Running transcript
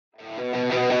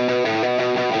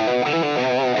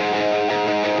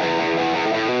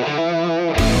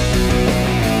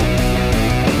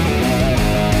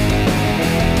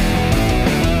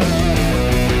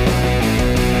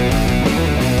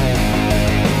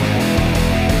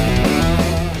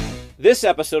This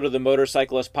episode of the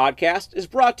Motorcyclist Podcast is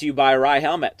brought to you by Arai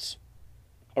Helmets.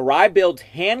 Arai builds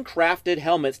handcrafted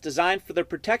helmets designed for the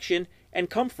protection and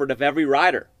comfort of every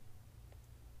rider.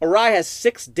 Arai has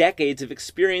 6 decades of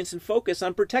experience and focus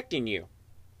on protecting you.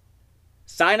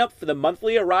 Sign up for the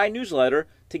monthly Arai newsletter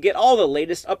to get all the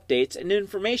latest updates and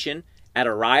information at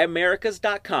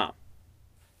AraiAmericas.com.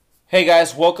 Hey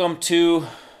guys, welcome to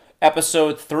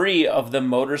episode 3 of the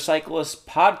Motorcyclist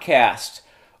Podcast.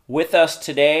 With us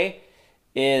today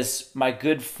is my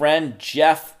good friend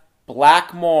Jeff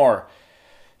Blackmore.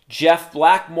 Jeff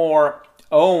Blackmore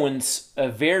owns a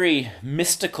very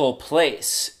mystical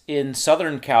place in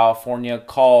Southern California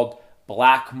called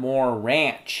Blackmore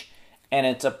Ranch. And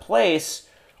it's a place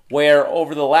where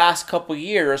over the last couple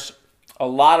years, a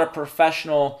lot of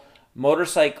professional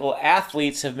motorcycle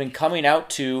athletes have been coming out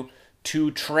to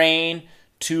train,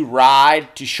 to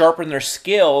ride, to sharpen their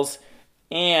skills,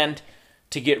 and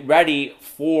to get ready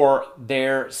for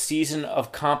their season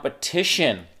of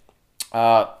competition.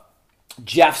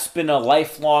 Jeff's been a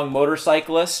lifelong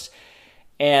motorcyclist,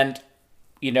 and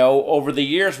over the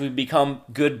years we've become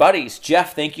good buddies.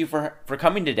 Jeff, thank you for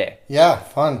coming today. Yeah,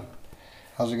 fun.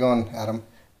 How's it going, Adam?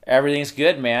 Everything's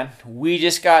good, man. We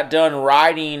just got done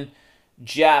riding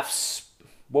Jeff's,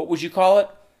 what would you call it?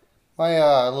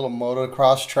 My little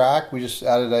motocross track. We just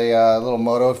added a little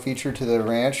moto feature to the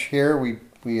ranch here. We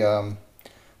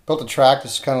built a track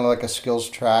that's kind of like a skills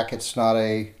track. It's not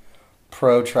a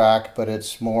pro track, but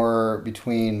it's more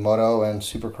between moto and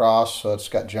supercross. So it's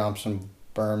got jumps and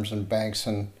berms and banks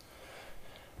and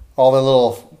all the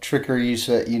little trickeries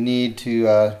that you need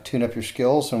to tune up your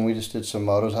skills. And we just did some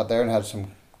motos out there and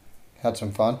had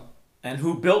some fun. And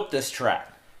who built this track?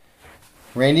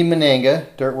 Randy Menenga,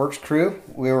 Dirtworks crew.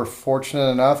 We were fortunate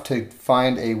enough to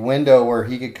find a window where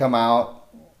he could come out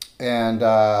and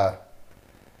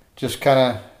just kind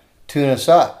of tune us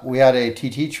up. We had a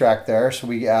TT track there, so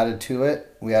we added to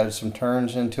it. We added some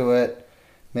turns into it,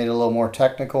 made it a little more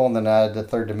technical, and then added the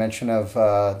third dimension of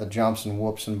the jumps and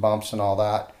whoops and bumps and all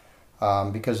that.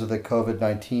 Because of the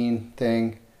COVID-19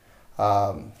 thing,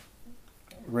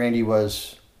 Randy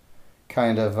was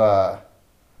kind of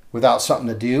without something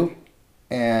to do,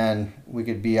 and we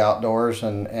could be outdoors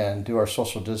and do our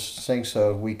social distancing,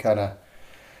 so we kind of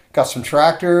got some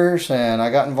tractors, and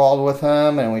I got involved with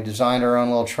him, and we designed our own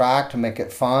little track to make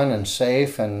it fun and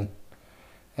safe, and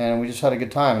we just had a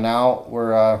good time. Now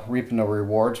we're reaping the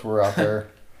rewards. We're out there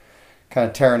kind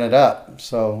of tearing it up.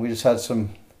 So we just had some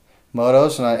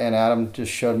motos, and Adam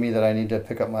just showed me that I need to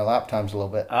pick up my lap times a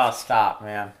little bit. Oh, stop,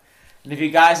 man. And if you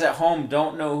guys at home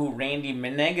don't know who Randy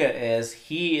Menenga is,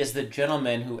 he is the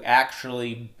gentleman who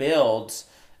actually builds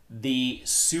the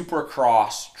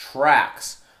Supercross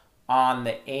tracks on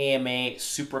the AMA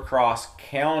Supercross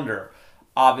calendar.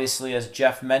 Obviously, as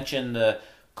Jeff mentioned, the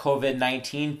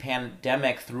COVID-19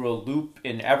 pandemic threw a loop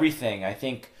in everything. I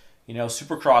think,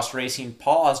 Supercross racing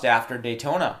paused after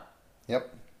Daytona.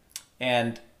 Yep.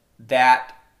 And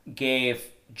that gave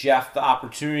Jeff the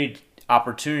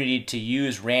opportunity to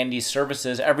use Randy's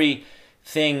services.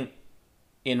 Everything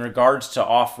in regards to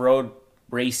off-road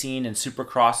racing and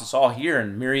Supercross is all here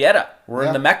in Murrieta. We're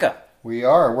in the Mecca. We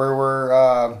are.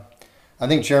 We're I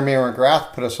think Jeremy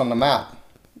McGrath put us on the map.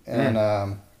 And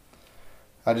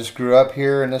I just grew up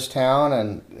here in this town,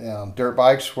 and dirt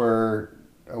bikes were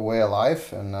a way of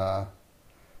life. And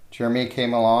Jeremy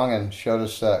came along and showed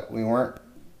us that we weren't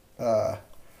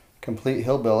complete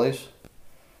hillbillies.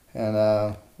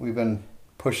 And we've been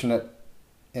pushing it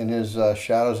in his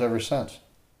shadows ever since.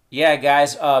 Yeah,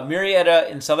 guys. Murrieta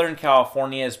in Southern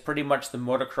California is pretty much the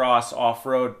motocross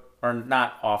off-road, or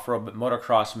not off-road, but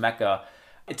motocross mecca.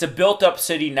 It's a built-up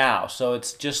city now, so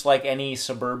it's just like any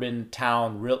suburban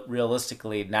town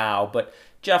realistically now. But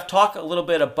Jeff, talk a little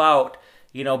bit about,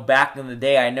 back in the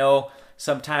day. I know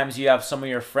sometimes you have some of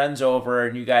your friends over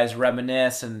and you guys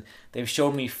reminisce, and they've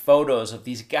showed me photos of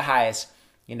these guys.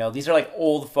 These are like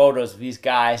old photos of these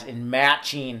guys in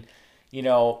matching,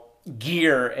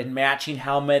 gear and matching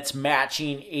helmets,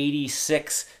 matching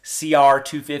 86 CR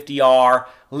 250R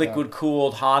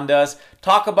liquid-cooled Hondas.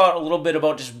 Talk about a little bit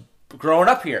about just growing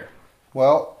up here.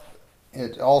 Well,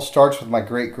 it all starts with my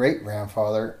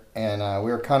great-great-grandfather, and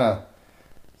we were kind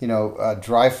of,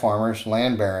 dry farmers,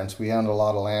 land barons. We owned a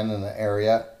lot of land in the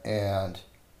area, and,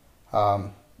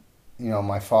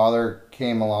 my father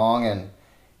came along, and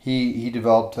he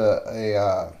developed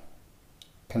a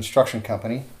construction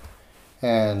company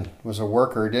and was a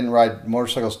worker. He didn't ride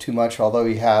motorcycles too much, although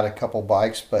he had a couple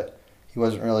bikes, but he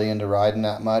wasn't really into riding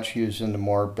that much. He was into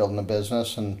more building a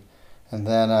business, and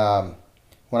then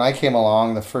when I came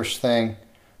along, the first thing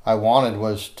I wanted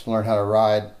was to learn how to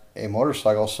ride a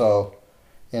motorcycle. So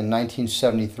in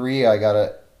 1973, I got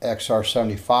a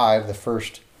XR75, the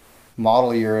first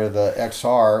model year of the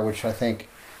XR, which I think,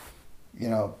 you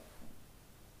know,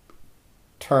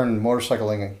 turned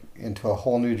motorcycling into a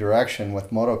whole new direction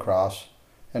with motocross.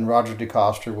 And Roger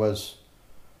DeCoster was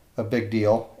a big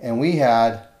deal. And we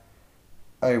had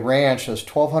a ranch that's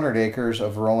 1,200 acres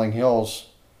of rolling hills,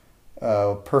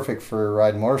 perfect for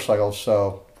riding motorcycles.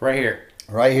 So Right here.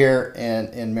 right here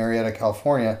in Marietta,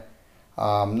 California.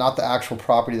 Not the actual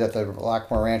property that the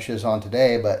Lackmore Ranch is on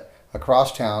today, but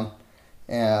across town.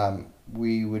 And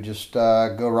we would just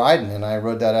go riding, and I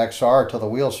rode that XR till the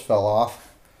wheels fell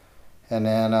off. And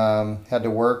then had to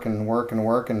work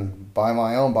and buy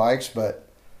my own bikes, but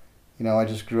you know, I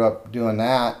just grew up doing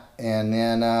that. And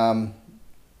then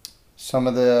some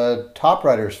of the top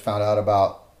riders found out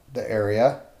about the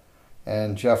area,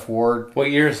 and Jeff Ward. What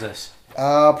year is this?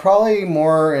 Probably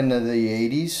more into the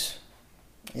 80s,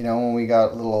 you know, when we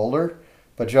got a little older.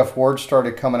 But Jeff Ward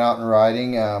started coming out and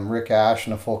riding. Rick Ash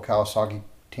and a full Kawasaki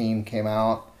team came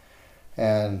out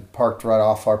and parked right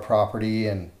off our property,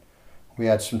 and we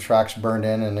had some tracks burned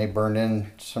in, and they burned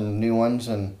in some new ones.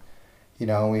 And you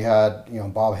know, we had, you know,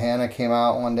 Bob Hanna came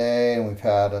out one day, and we've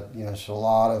had you know, just a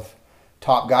lot of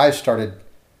top guys started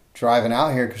driving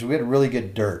out here because we had really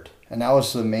good dirt, and that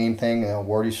was the main thing.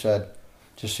 Wardy said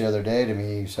just the other day to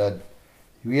me, he said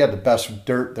we had the best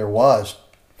dirt there was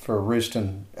for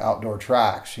roosting outdoor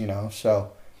tracks, you know.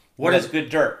 So What is good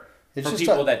dirt? it's For just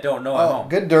people that don't know at home.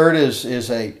 good dirt is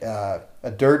a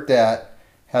dirt that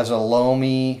has a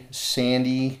loamy,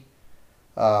 sandy,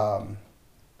 you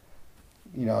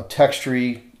know,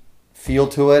 textury feel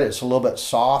to it. It's a little bit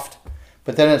soft,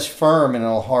 but then it's firm and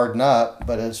it'll harden up.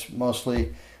 But it's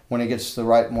mostly, when it gets the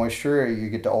right moisture, you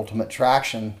get the ultimate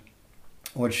traction,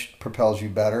 which propels you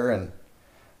better and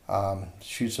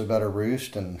shoots a better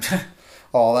roost and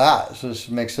all that. So it just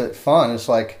makes it fun. It's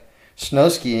like snow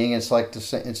skiing. It's like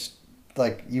it's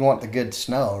like you want the good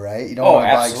snow, right? You don't want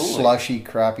to buy slushy,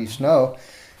 crappy snow.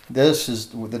 This is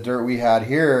the dirt we had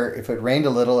here. If it rained a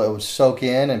little, it would soak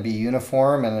in and be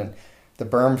uniform, and the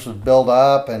berms would build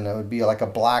up, and it would be like a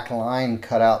black line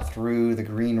cut out through the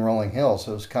green rolling hills.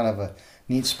 So it was kind of a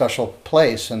neat, special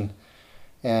place, and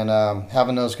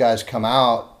having those guys come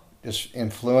out just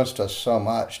influenced us so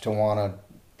much to want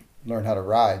to learn how to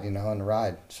ride, you know, and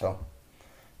ride. So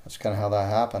that's kind of how that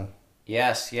happened.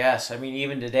 Yes, yes. I mean,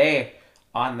 even today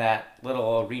on that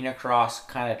little arena cross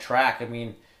kind of track, I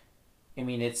mean,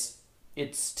 it's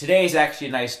today's actually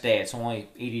a nice day. It's only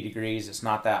 80 degrees. It's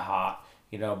not that hot,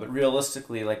 you know. But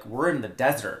realistically, like, we're in the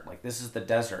desert. Like, this is the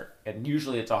desert, and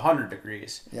usually it's 100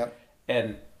 degrees. Yep.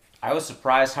 And I was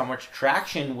surprised how much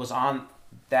traction was on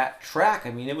that track.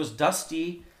 I mean, it was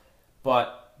dusty,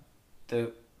 but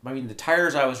the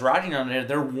tires I was riding on there,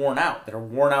 they're worn out. They're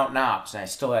worn out knobs, and I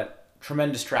still had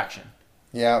tremendous traction.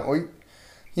 Yeah,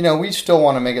 we still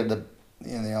want to make it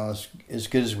as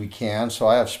good as we can. So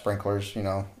I have sprinklers, you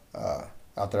know,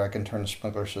 out there. I can turn the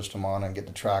sprinkler system on and get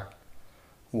the track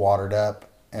watered up,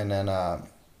 and then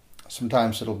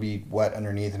sometimes it'll be wet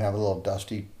underneath and have a little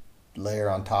dusty layer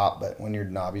on top. But when your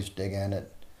knobbies dig in,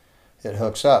 it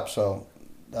hooks up. So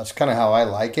that's kind of how I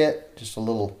like it. Just a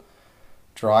little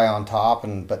dry on top,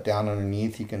 but down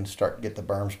underneath you can get the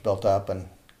berms built up and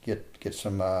get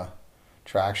some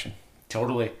traction.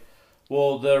 Totally.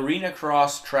 Well, the Arena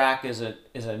Cross track is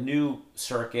a new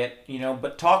circuit, you know,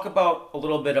 but talk about a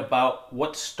little bit about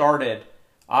what started.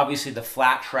 Obviously, the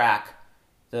flat track,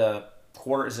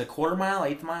 is it quarter mile,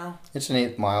 eighth mile? It's an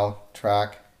 8 mile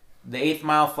track. The 8th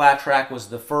mile flat track was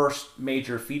the first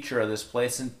major feature of this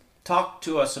place, and talk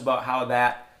to us about how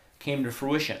that came to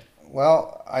fruition.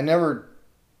 Well, I never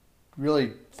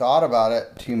really thought about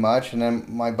it too much, and then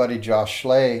my buddy Josh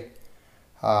Schley,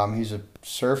 he's a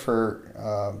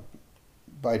surfer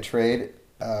by trade,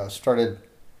 started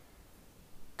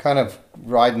kind of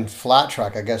riding flat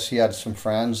track. I guess he had some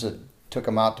friends that took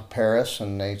him out to Paris,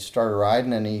 and they started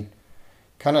riding, and he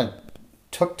kind of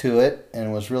took to it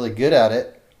and was really good at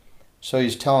it. So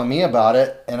he's telling me about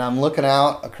it, and I'm looking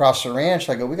out across the ranch.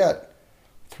 I go, we got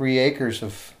 3 acres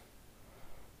of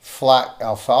flat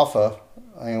alfalfa.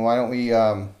 I mean, why don't we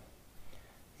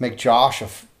make Josh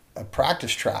a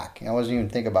practice track? I wasn't even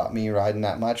thinking about me riding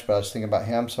that much, but I was thinking about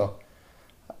him. So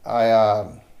I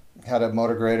had a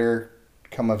motor grader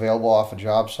come available off a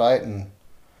job site,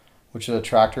 which is a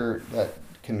tractor that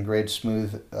can grade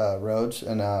smooth roads.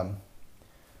 And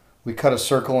we cut a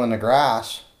circle in the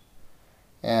grass,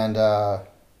 and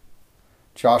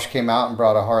Josh came out and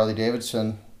brought a Harley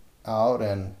Davidson out,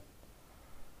 and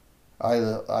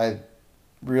I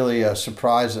really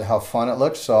surprised at how fun it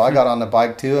looked. So I got on the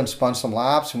bike too and spun some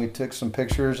laps, and we took some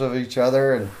pictures of each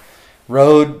other, and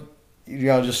rode,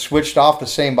 just switched off the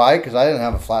same bike because I didn't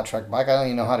have a flat track bike. I don't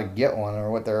even know how to get one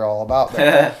or what they're all about.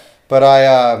 But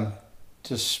I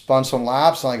just spun some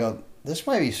laps and I go, this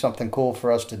might be something cool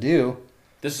for us to do.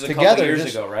 This is together, a couple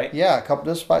years ago, right? Yeah,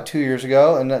 this is about 2 years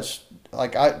ago, and that's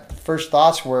like first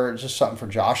thoughts were just something for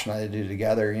Josh and I to do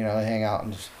together. Hang out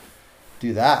and just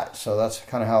do that. So that's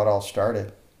kind of how it all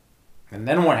started. And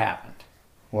then what happened?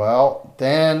 Well,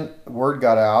 then word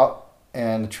got out,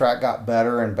 and the track got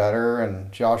better and better,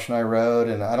 and Josh and I rode,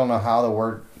 and I don't know how the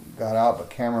word got out, but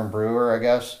Cameron Brewer, I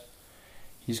guess,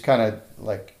 he's kind of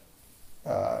like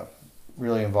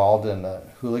really involved in the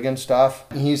hooligan stuff.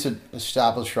 He's an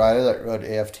established rider that rode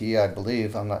AFT, I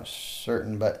believe. I'm not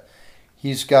certain, but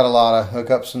he's got a lot of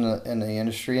hookups in the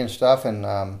industry and stuff.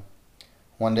 And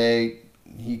one day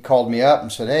he called me up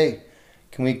and said, "Hey,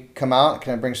 can we come out?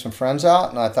 Can I bring some friends out?"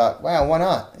 And I thought, wow, why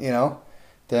not?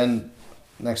 Then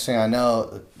next thing I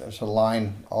know, there's a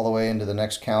line all the way into the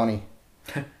next county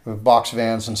with box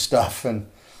vans and stuff. And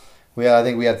I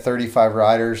think we had 35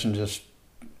 riders, and just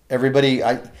everybody,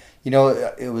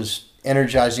 it was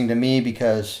energizing to me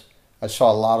because I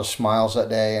saw a lot of smiles that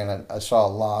day, and I saw a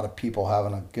lot of people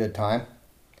having a good time.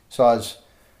 So I was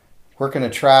working the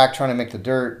track, trying to make the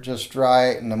dirt just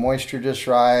right and the moisture just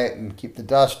right and keep the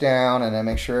dust down and then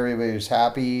make sure everybody was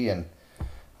happy. And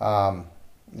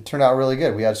it turned out really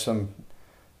good. We had some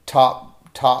top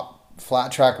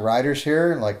flat track riders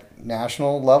here, like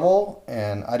national level,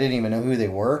 and I didn't even know who they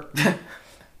were.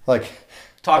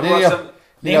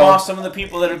 Name off some of the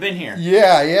people that have been here.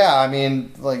 Yeah. I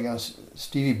mean,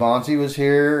 Stevie Bonzi was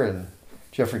here, and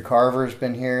Jeffrey Carver's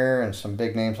been here, and some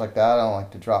big names like that. I don't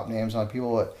like to drop names on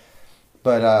people,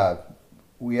 but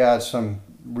we had some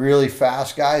really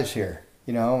fast guys here.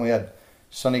 We had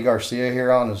Sonny Garcia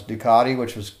here on his Ducati,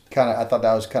 which was I thought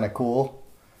that was kind of cool.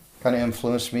 Kind of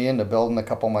influenced me into building a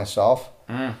couple myself.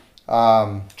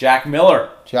 Jack Miller.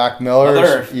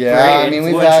 Another very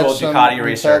influential Ducati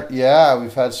racer.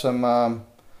 We've had some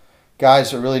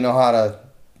guys that really know how to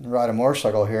ride a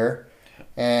motorcycle here,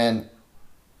 and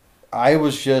I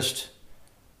was just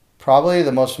probably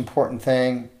the most important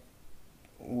thing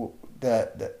or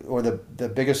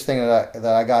the biggest thing that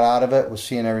I got out of it was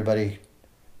seeing everybody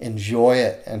enjoy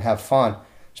it and have fun,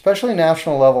 especially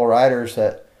national level riders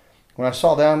that when I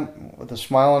saw them with a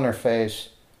smile on their face,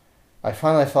 I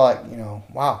finally felt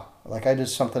like, wow, like I did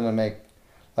something to make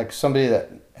like somebody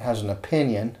that has an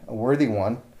opinion, a worthy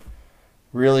one,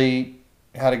 really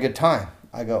had a good time.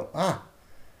 I go,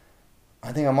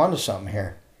 I think I'm onto something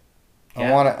here.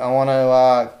 Yeah.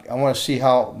 I want to see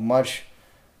how much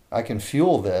I can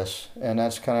fuel this, and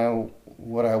that's kind of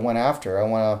what I went after. I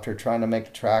went after trying to make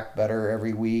the track better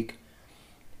every week,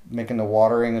 making the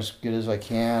watering as good as I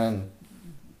can,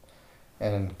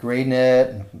 and grading it,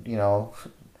 and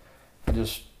I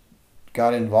just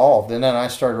got involved. And then I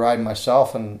started riding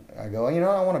myself, and I go,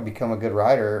 I want to become a good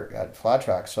rider at flat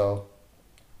track. So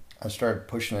I started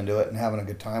pushing into it and having a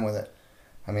good time with it.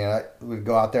 I mean, I would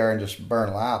go out there and just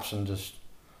burn laps and just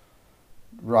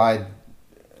ride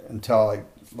until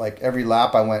like every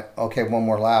lap I went, okay, one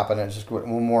more lap, and it just went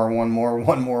one more,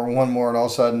 and all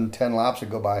of a sudden 10 laps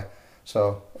would go by.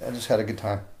 So I just had a good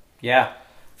time. Yeah.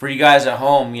 For you guys at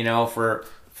home, for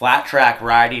flat track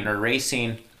riding or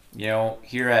racing,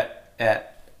 here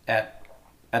at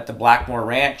the Blackmore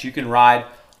Ranch, you can ride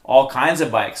all kinds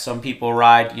of bikes. Some people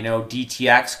ride,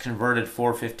 DTX converted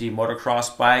 450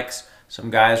 motocross bikes.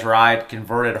 Some guys ride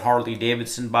converted Harley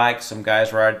Davidson bikes. Some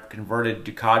guys ride converted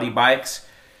Ducati bikes.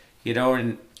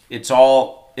 And it's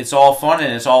all fun,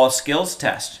 and it's all a skills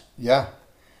test. Yeah.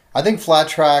 I think flat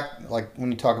track, like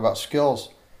when you talk about skills,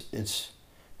 it's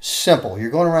simple.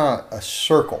 You're going around a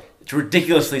circle. It's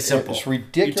ridiculously simple. It's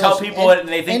ridiculous. You tell people it and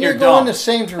they think you're dumb. And you're going the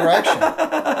same direction.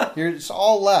 It's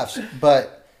all lefts,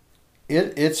 but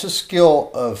it's a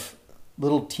skill of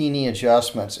little teeny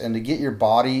adjustments, and to get your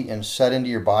body and set into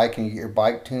your bike and get your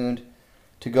bike tuned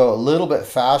to go a little bit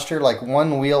faster, like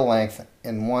one wheel length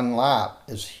in one lap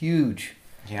is huge.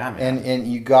 Yeah, man. And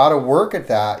you got to work at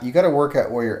that. You got to work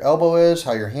at where your elbow is,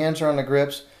 how your hands are on the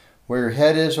grips, where your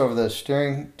head is over the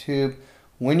steering tube,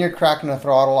 when you're cracking the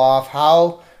throttle off,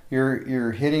 how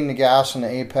you're hitting the gas in the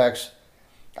apex.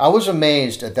 I was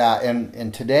amazed at that,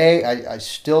 and today I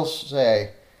still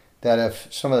say that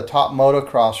if some of the top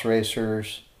motocross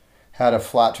racers had a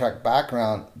flat track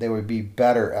background, they would be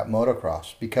better at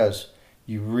motocross, because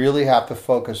you really have to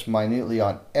focus minutely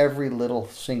on every little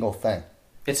single thing.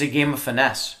 It's a game of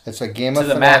finesse. It's a game of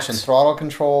finesse and throttle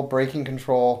control, braking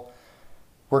control,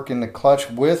 working the clutch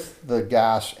with the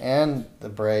gas and the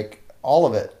brake, all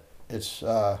of it. It's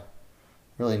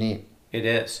really neat. It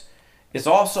is. It's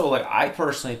also, I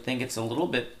personally think it's a little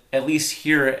bit at least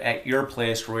here at your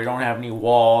place where we don't have any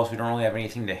walls, we don't really have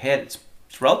anything to hit,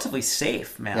 it's relatively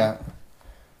safe, man. Yeah.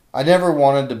 I never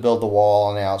wanted to build the wall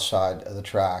on the outside of the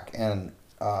track, and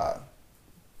that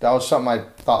was something I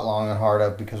thought long and hard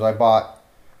of, because I bought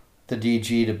the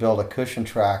DG to build a cushion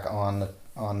track on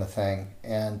the thing,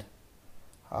 and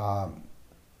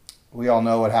we all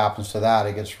know what happens to that.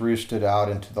 It gets roosted out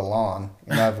into the lawn,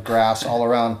 and I have grass all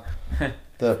around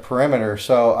the perimeter.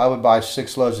 So I would buy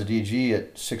 6 loads of DG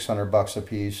at $600 a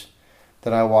piece.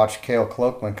 Then I watched Cale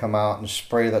Cloakman come out and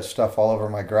spray that stuff all over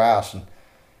my grass, and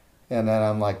then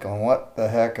I'm like, what the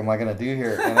heck am I going to do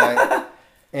here?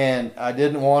 And I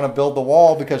didn't want to build the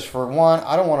wall because, for one,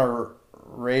 I don't want to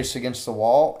race against the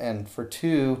wall, and for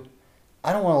two,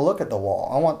 I don't want to look at the wall.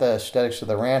 I want the aesthetics of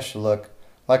the ranch to look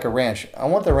like a ranch. I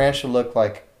want the ranch to look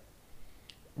like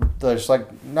there's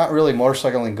like not really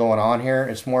motorcycling going on here.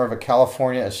 It's more of a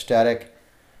California aesthetic,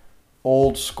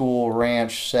 old school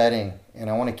ranch setting, and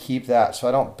I want to keep that. So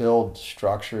I don't build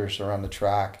structures around the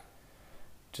track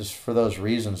just for those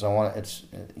reasons. I want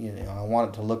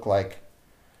it to look like,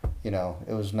 it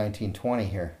was 1920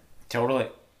 here. Totally.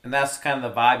 And that's kind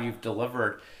of the vibe you've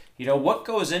delivered. What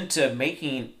goes into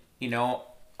making,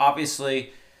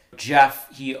 obviously Jeff,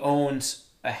 he owns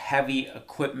a heavy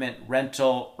equipment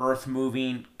rental, earth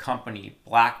moving company,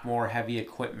 Blackmore Heavy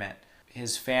Equipment.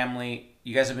 His family,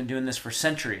 you guys have been doing this for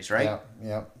centuries, right?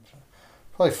 Yeah.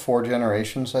 Probably 4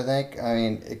 generations, I think. I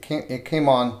mean, it came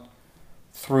on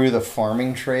through the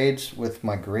farming trades with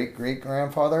my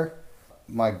great-great-grandfather.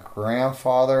 My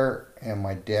grandfather and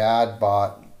my dad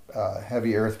bought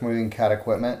heavy earth-moving cat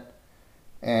equipment.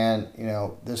 And,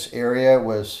 this area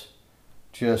was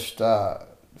just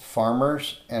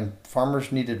farmers, and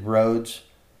farmers needed roads.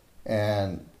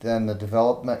 And then the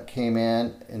development came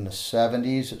in the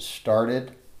 70s. It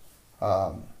started.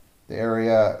 The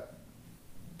area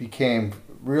became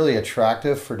really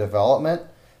attractive for development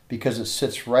because it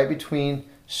sits right between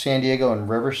San Diego and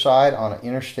Riverside on an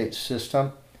interstate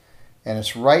system, and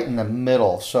it's right in the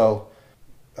middle. So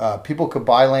people could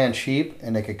buy land cheap,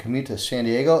 and they could commute to San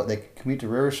Diego. They could commute to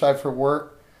Riverside for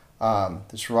work.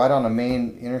 It's right on a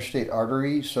main interstate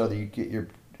artery, so that you get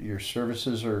your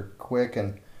services are quick,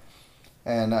 and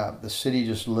the city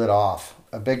just lit off.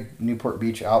 A big Newport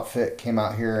Beach outfit came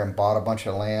out here and bought a bunch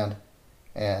of land,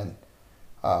 and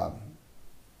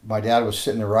my dad was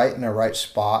sitting right in the right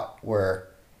spot where,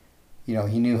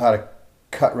 he knew how to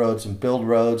cut roads and build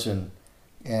roads, and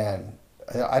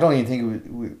I don't even think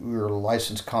we were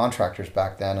licensed contractors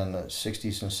back then in the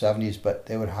 60s and 70s, but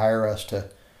they would hire us to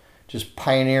just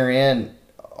pioneer in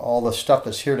all the stuff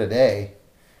that's here today.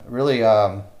 Really,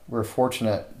 we're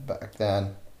fortunate back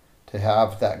then to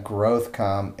have that growth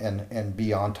come and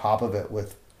be on top of it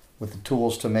with the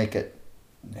tools to make it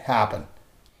happen.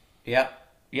 Yeah.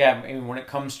 I mean, when it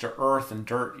comes to earth and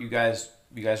dirt, you guys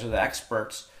are the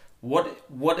experts.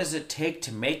 What does it take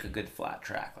to make a good flat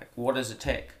track? Like, what does it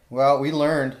take? Well, we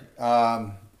learned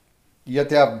you have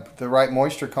to have the right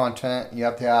moisture content. You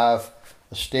have to have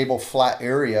a stable flat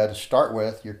area to start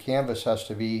with. Your canvas has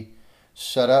to be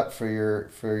set up for your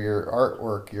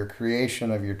artwork, your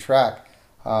creation of your track.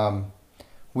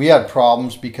 We had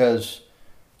problems because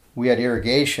we had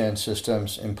irrigation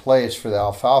systems in place for the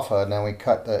alfalfa, and then we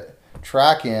cut the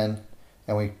track in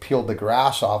and we peeled the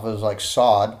grass off. It was like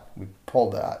sod. We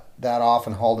pulled that off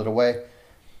and hauled it away.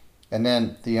 And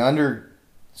then the under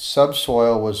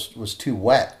subsoil was too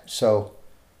wet, so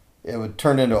it would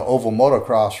turn into oval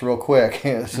motocross real quick.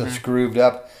 It's just grooved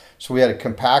up. So we had a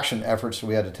compaction effort, so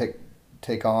we had to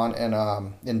take on,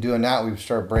 and in doing that, we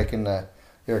started breaking the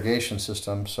irrigation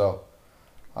system. So,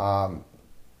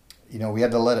 we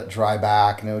had to let it dry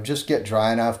back, and it would just get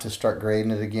dry enough to start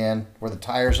grading it again, where the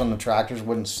tires on the tractors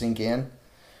wouldn't sink in.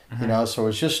 So it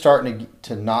was just starting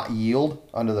to not yield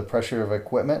under the pressure of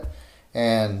equipment,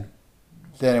 and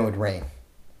then it would rain.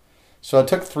 So it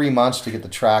took 3 months to get the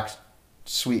track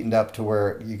sweetened up to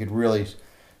where you could really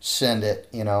send it,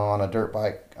 on a dirt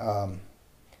bike.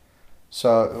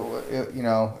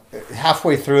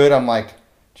 Halfway through it, I'm like,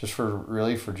 just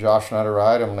for Josh and I to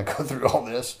ride, I'm going to go through all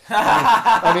this.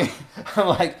 I'm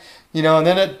like, and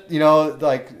then it,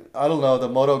 I don't know, the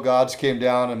moto gods came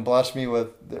down and blessed me with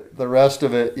the rest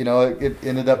of it. It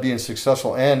ended up being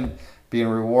successful and being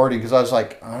rewarding, because I was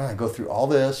like, I'm going to go through all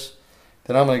this.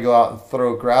 Then I'm going to go out and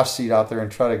throw grass seed out there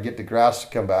and try to get the grass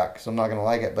to come back, because I'm not going to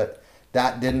like it. But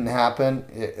that didn't happen.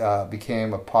 It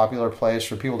became a popular place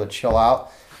for people to chill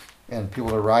out and people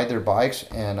to ride their bikes.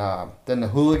 And then the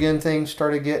hooligan thing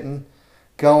started getting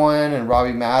going, and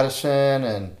Robbie Madison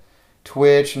and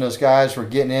Twitch and those guys were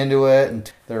getting into it. And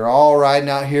they're all riding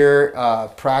out here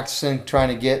practicing, trying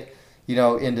to get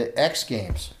into X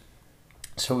Games.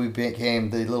 So we became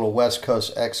the little West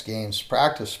Coast X Games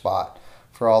practice spot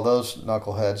for all those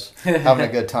knuckleheads having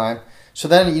a good time. So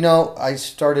then, I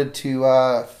started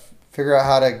to figure out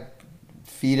how to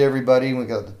feed everybody. We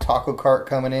got the taco cart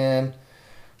coming in.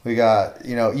 We got,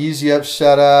 easy up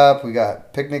set up. We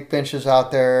got picnic benches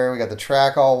out there. We got the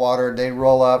track all watered. They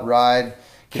roll up, ride,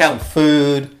 get some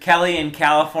food. Kelly and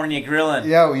California Grilling.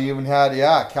 Yeah, we even had,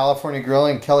 California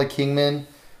Grilling. Kelly Kingman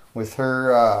with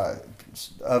her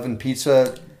oven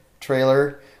pizza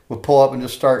trailer would pull up and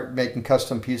just start making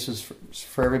custom pieces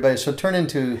for everybody. So it turned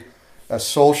into a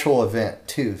social event,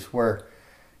 too, where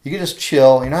you could just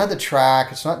chill. You're not at the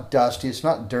track. It's not dusty. It's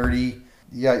not dirty.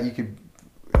 Yeah, you could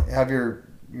have your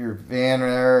van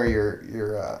there,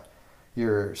 or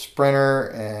your Sprinter,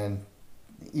 and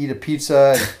eat a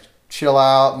pizza and chill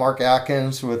out. Mark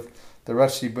Atkins with the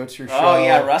Rusty Butcher show. Oh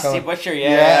yeah, Rusty Butcher.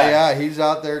 Yeah. He's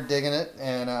out there digging it,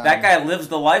 and that guy lives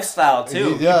the lifestyle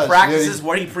too. He practices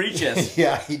what he preaches.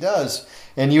 Yeah, he does.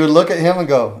 And you would look at him and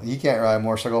go, "He can't ride a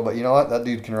motorcycle," but you know what? That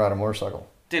dude can ride a motorcycle.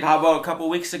 Dude, how about a couple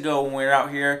weeks ago when we were out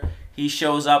here? He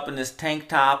shows up in this tank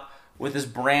top with his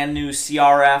brand new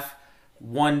CRF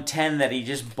 110 that he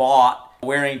just bought,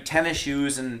 wearing tennis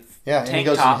shoes and and he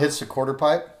goes and hits the quarter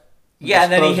pipe. Yeah,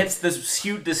 and then he hits the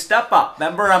step up.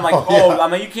 Remember, I'm like, I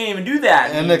mean, you can't even do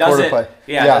that. And the quarter pipe.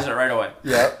 Yeah, does it right away.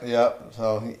 Yeah.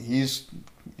 So he's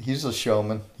a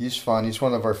showman. He's fun. He's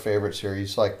one of our favorites here.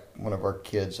 He's like one of our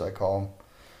kids, I call him.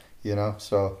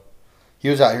 So he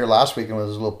was out here last weekend with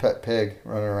his little pet pig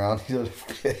running around. He's a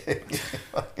pig.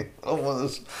 One of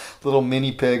those little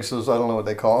mini pigs. Those, I don't know what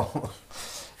they call them.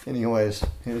 Anyways,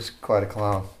 he was quite a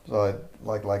clown. So I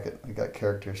like it. We got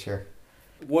characters here.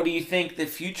 What do you think the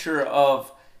future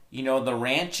of, the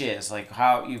ranch is? Like,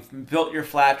 how you've built your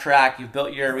flat track, you've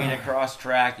built your arena cross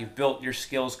track, you've built your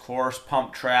skills course,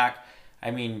 pump track.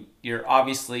 I mean, you're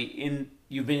obviously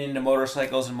you've been into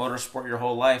motorcycles and motorsport your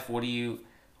whole life. What are you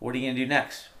going to do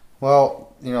next?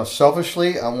 Well,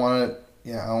 selfishly, I want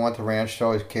the ranch to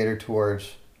always cater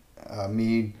towards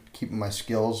me keeping my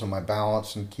skills and my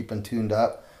balance and keeping tuned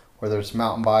up, whether it's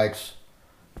mountain bikes,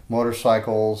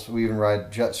 motorcycles. We even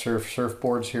ride jet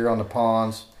surfboards here on the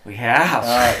ponds. We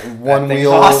have one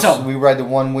wheels. Awesome. We ride the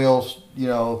one wheels.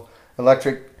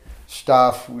 Electric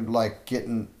stuff. We like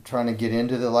trying to get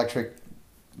into the electric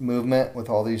movement with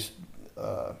all these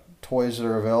toys that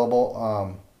are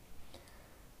available.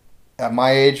 At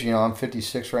my age, I'm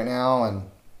 56 right now, and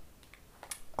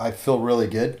I feel really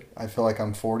good. I feel like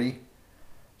I'm 40.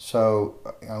 So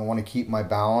I want to keep my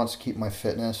balance, keep my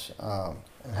fitness,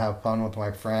 and have fun with my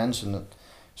friends. And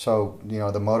so,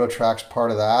 the moto track's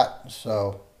part of that.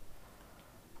 So,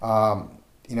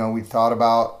 we thought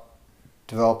about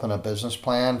developing a business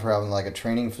plan for having like a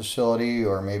training facility,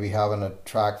 or maybe having a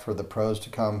track for the pros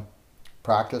to come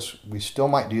practice. We still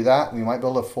might do that. We might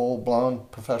build a full-blown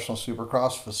professional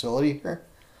supercross facility here.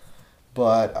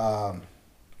 But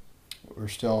we're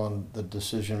still in the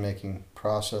decision-making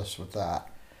process with that.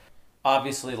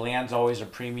 Obviously, land's always a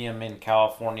premium in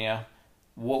California.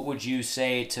 What would you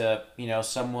say to,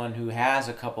 someone who has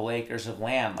a couple acres of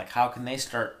land? Like, how can they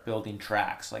start building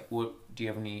tracks? Like, do you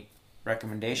have any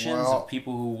recommendations of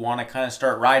people who want to kind of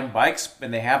start riding bikes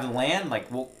and they have the land? Like,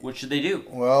 what should they do?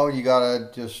 Well, you got to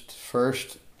just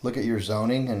first look at your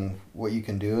zoning and what you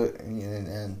can do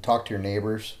and talk to your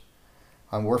neighbors.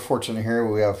 We're fortunate here.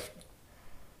 We have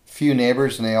few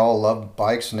neighbors, and they all love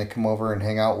bikes, and they come over and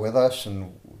hang out with us,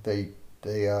 and they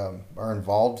are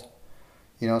involved,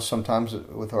 sometimes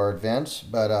with our events.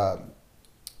 But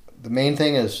the main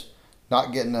thing is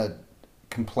not getting a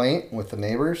complaint with the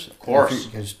neighbors. Of course.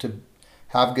 Because to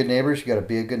have good neighbors, you got to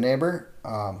be a good neighbor.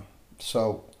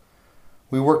 So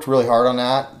we worked really hard on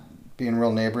that, being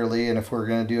real neighborly. And if we're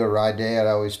going to do a ride day, I'd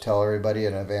always tell everybody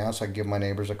in advance. I'd give my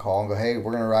neighbors a call and go, hey,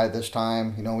 we're going to ride this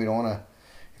time. We don't want to,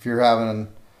 if you're having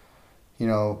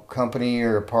company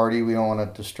or a party, we don't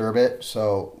want to disturb it.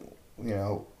 So,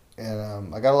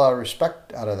 and I got a lot of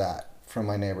respect out of that from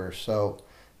my neighbors. So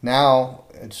now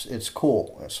it's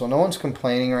cool. So no one's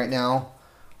complaining right now.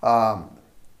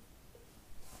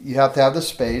 You have to have the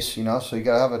space, so you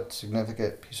got to have a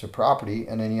significant piece of property,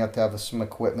 and then you have to have some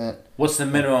equipment. What's the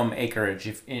minimum acreage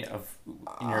in your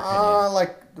opinion?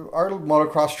 Like our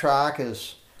motocross track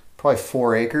is probably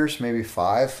 4 acres, maybe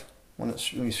 5 when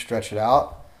you stretch it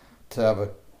out. To have a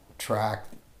track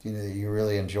that you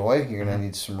really enjoy, you're going to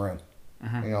need some room.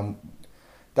 Mm-hmm.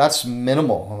 That's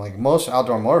minimal. Like most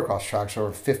outdoor motocross tracks are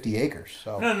over 50 acres.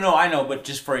 So No, I know, but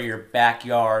just for your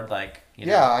backyard, like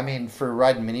Yeah, I mean for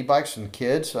riding mini bikes and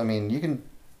kids, I mean you can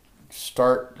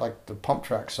start like the pump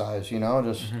track size.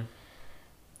 Just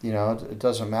it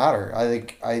doesn't matter. I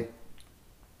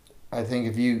think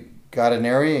if you got an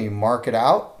area, you mark it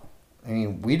out. I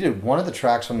mean, we did one of the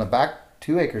tracks on the back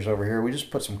 2 acres over here. We just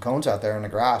put some cones out there in the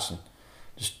grass, and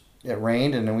just it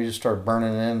rained, and then we just started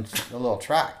burning in a little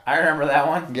track. I remember that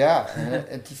one. Yeah, and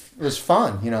it was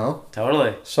fun, you know.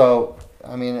 Totally. So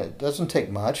I mean, it doesn't take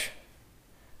much.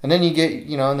 And then you get,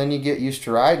 used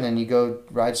to riding, and you go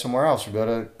ride somewhere else, or go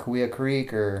to Kaweah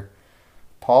Creek or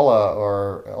Paula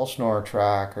or Elsinore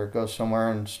track, or go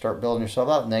somewhere and start building yourself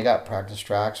out. And they got practice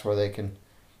tracks where they can,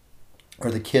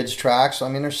 or the kids tracks. I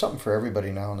mean, there's something for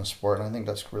everybody now in the sport, and I think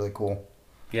that's really cool.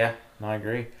 Yeah, no, I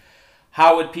agree.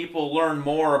 How would people learn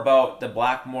more about the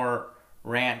Blackmore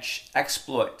Ranch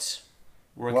exploits?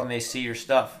 Where can they see your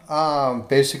stuff?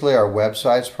 Basically, our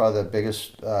website's probably the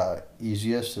biggest,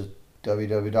 easiest. Is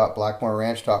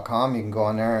www.blackmoreranch.com. You can go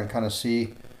on there and kind of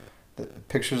see the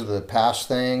pictures of the past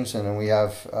things, and then we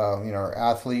have our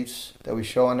athletes that we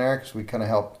show on there, because we kind of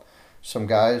help some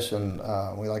guys, and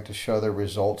we like to show their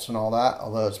results and all that.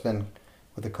 Although it's been,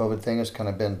 with the COVID thing, it's kind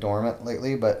of been dormant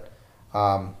lately, but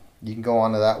you can go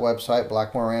onto that website,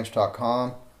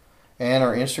 blackmoreranch.com, and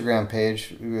our Instagram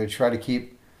page. We try to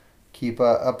keep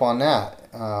up on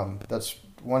that. That's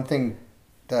one thing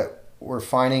that we're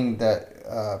finding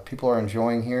that people are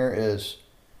enjoying here is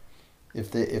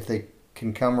if they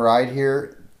can come ride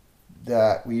here,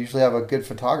 that we usually have a good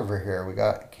photographer here. We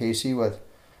got Casey with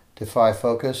Defy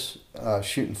Focus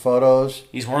shooting photos.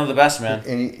 He's one of the best, man.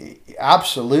 And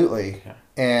absolutely. Yeah.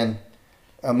 And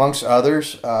amongst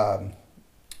others,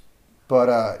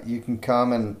 but you can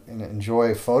come and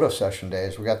enjoy photo session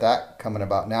days. We got that coming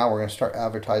about now. We're going to start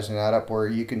advertising that up, where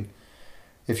you can,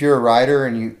 if you're a rider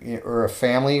and or a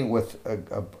family with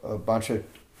a bunch of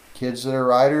kids that are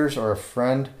riders, or a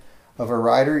friend of a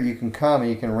rider, you can come and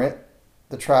you can rent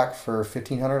the track for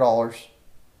 $1,500,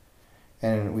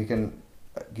 and we can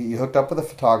get you hooked up with a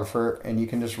photographer, and you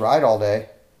can just ride all day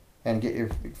and get your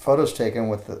photos taken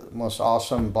with the most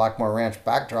awesome Blackmore Ranch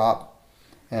backdrop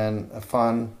and a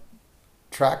fun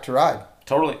track to ride.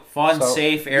 Totally. Fun,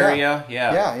 safe area.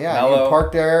 Yeah. You can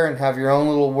park there and have your own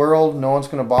little world. No one's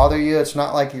going to bother you. It's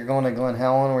not like you're going to Glen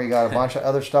Helen where you got a bunch of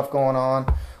other stuff going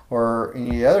on, or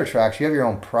any other tracks. You have your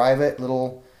own private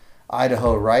little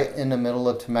Idaho right in the middle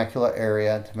of Temecula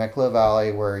area, Temecula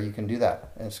Valley, where you can do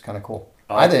that. It's kind of cool.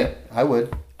 I think I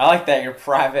would. I like that, your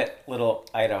private little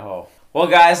Idaho. Well,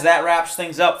 guys, that wraps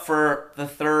things up for the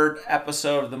 3rd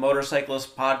episode of the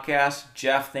Motorcyclist Podcast.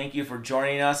 Jeff, thank you for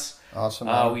joining us.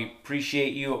 Awesome. We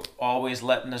appreciate you always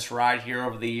letting us ride here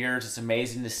over the years. It's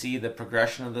amazing to see the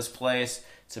progression of this place.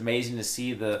 It's amazing to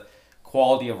see the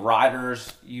quality of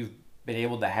riders you've been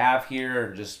able to have here,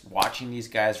 and just watching these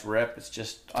guys rip. It's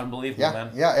just unbelievable,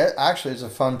 man. Yeah, actually it's a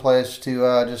fun place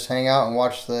to just hang out and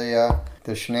watch the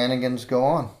shenanigans go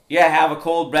on. Yeah, have a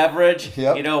cold beverage,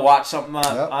 Yep. Watch something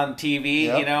on TV,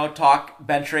 Yep. Talk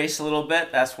bench race a little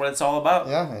bit. That's what it's all about.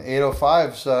 Yeah,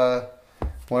 805's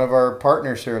one of our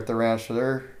partners here at the ranch. So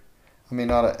they're,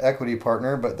 not an equity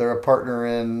partner, but they're a partner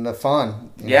in the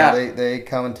fun. You know, they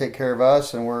come and take care of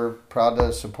us, and we're proud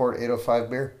to support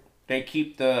 805 beer. They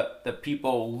keep the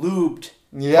people lubed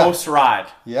post-ride.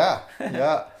 Yeah.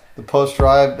 The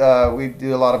post-ride, we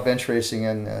do a lot of bench racing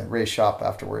and race shop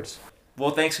afterwards.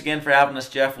 Well, thanks again for having us,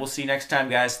 Jeff. We'll see you next time,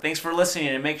 guys. Thanks for listening,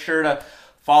 and make sure to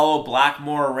follow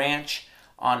Blackmore Ranch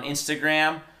on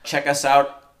Instagram. Check us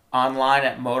out online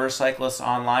at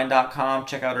motorcyclistonline.com.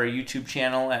 Check out our YouTube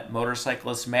channel at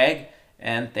Motorcyclist Meg.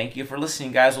 And thank you for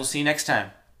listening, guys. We'll see you next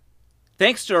time.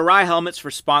 Thanks to Arai Helmets for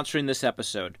sponsoring this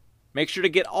episode. Make sure to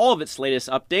get all of its latest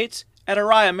updates at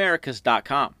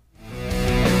AraiAmericas.com.